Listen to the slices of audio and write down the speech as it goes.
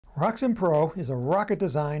ROCsim Pro is a rocket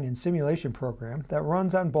design and simulation program that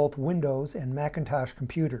runs on both Windows and Macintosh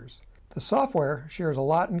computers. The software shares a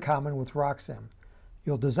lot in common with ROCsim.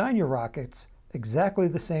 You'll design your rockets exactly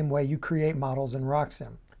the same way you create models in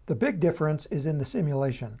ROCsim. The big difference is in the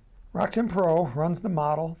simulation. ROCsim Pro runs the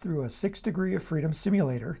model through a 6 degree of freedom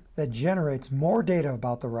simulator that generates more data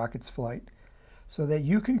about the rocket's flight so that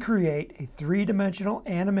you can create a three-dimensional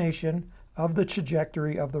animation of the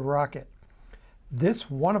trajectory of the rocket. This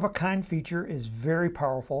one-of-a-kind feature is very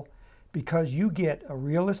powerful because you get a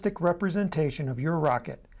realistic representation of your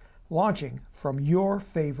rocket launching from your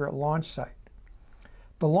favorite launch site.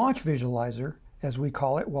 The launch visualizer, as we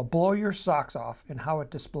call it, will blow your socks off in how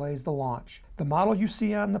it displays the launch. The model you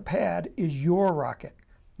see on the pad is your rocket,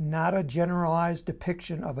 not a generalized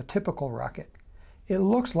depiction of a typical rocket. It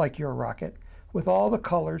looks like your rocket with all the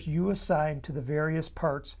colors you assign to the various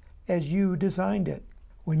parts as you designed it.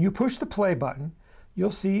 When you push the play button,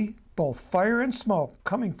 you'll see both fire and smoke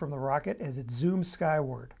coming from the rocket as it zooms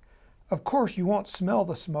skyward. Of course, you won't smell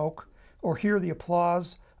the smoke or hear the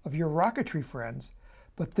applause of your rocketry friends,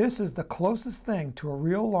 but this is the closest thing to a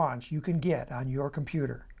real launch you can get on your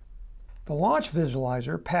computer. The launch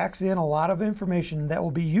visualizer packs in a lot of information that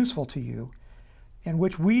will be useful to you and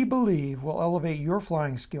which we believe will elevate your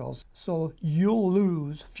flying skills so you'll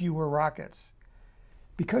lose fewer rockets.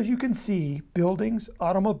 Because you can see buildings,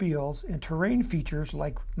 automobiles, and terrain features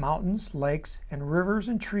like mountains, lakes, and rivers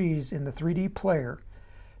and trees in the 3D player,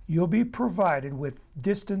 you'll be provided with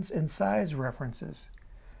distance and size references.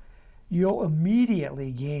 You'll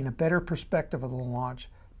immediately gain a better perspective of the launch,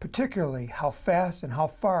 particularly how fast and how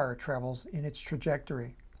far it travels in its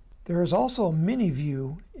trajectory. There is also a mini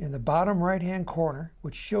view in the bottom right-hand corner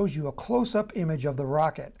which shows you a close-up image of the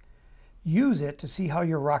rocket. Use it to see how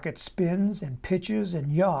your rocket spins and pitches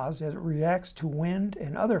and yaws as it reacts to wind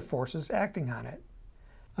and other forces acting on it.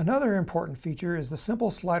 Another important feature is the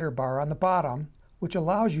simple slider bar on the bottom, which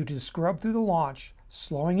allows you to scrub through the launch,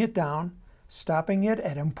 slowing it down, stopping it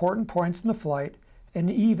at important points in the flight,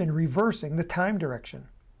 and even reversing the time direction.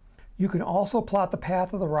 You can also plot the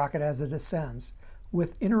path of the rocket as it ascends,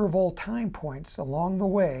 with interval time points along the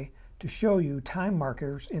way to show you time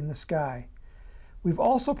markers in the sky. We've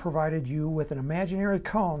also provided you with an imaginary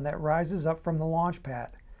cone that rises up from the launch pad.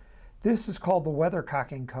 This is called the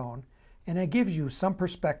weathercocking cone, and it gives you some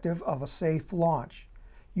perspective of a safe launch.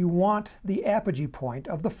 You want the apogee point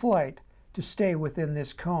of the flight to stay within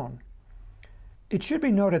this cone. It should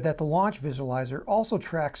be noted that the launch visualizer also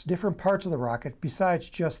tracks different parts of the rocket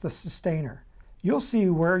besides just the sustainer. You'll see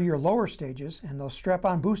where your lower stages and those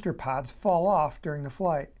strap-on booster pods fall off during the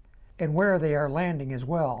flight, and where they are landing as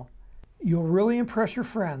well. You'll really impress your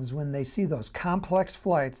friends when they see those complex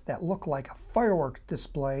flights that look like a fireworks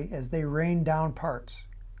display as they rain down parts.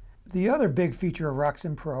 The other big feature of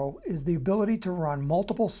ROCsim Pro is the ability to run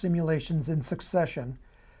multiple simulations in succession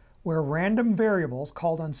where random variables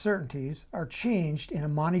called uncertainties are changed in a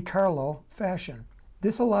Monte Carlo fashion.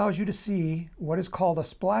 This allows you to see what is called a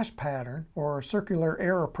splash pattern or a circular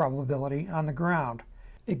error probability on the ground.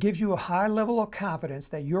 It gives you a high level of confidence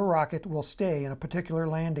that your rocket will stay in a particular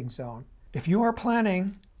landing zone. If you are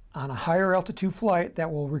planning on a higher altitude flight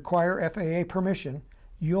that will require FAA permission,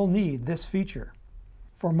 you'll need this feature.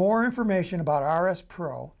 For more information about RS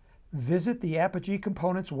Pro, visit the Apogee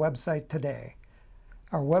Components website today.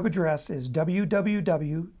 Our web address is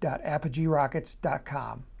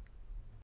www.apogeerockets.com.